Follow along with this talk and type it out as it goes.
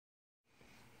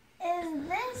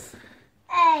this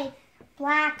a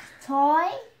black toy?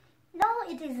 No,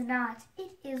 it is not.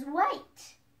 It is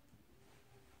white.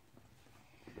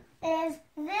 Is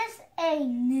this a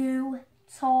new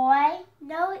toy?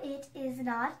 No, it is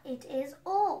not. It is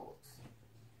old.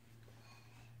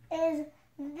 Is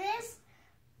this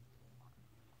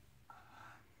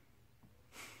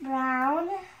brown?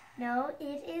 No,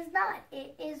 it is not.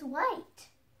 It is white.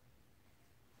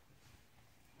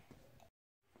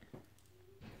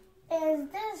 Is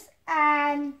this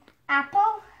an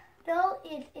apple? No,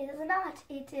 it is not.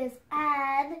 It is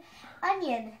an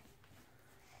onion.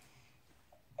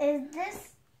 Is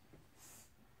this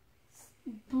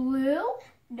blue?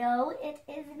 No, it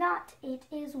is not. It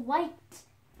is white.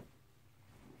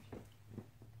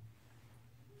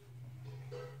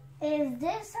 Is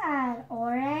this an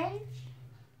orange?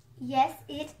 Yes,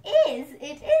 it is.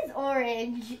 It is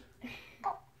orange.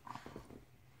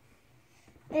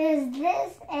 Is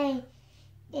this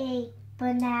a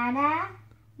banana?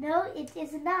 No, it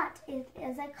is not. It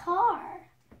is a car.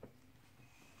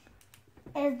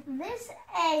 Is this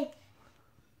a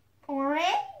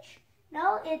orange?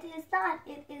 No, it is not.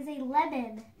 It is a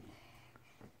lemon.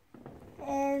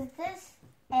 Is this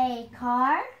a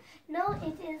car? No,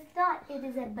 it is not. It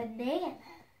is a banana.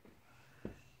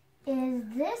 Is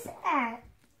this an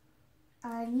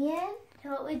onion?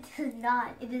 No, it is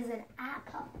not. It is an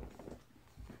apple.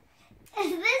 Is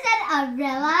this an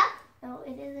umbrella? No,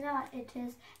 it is not. It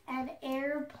is an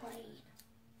airplane.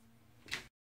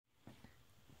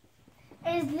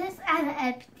 Is this an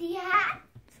empty hat?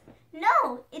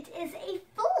 No, it is a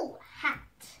full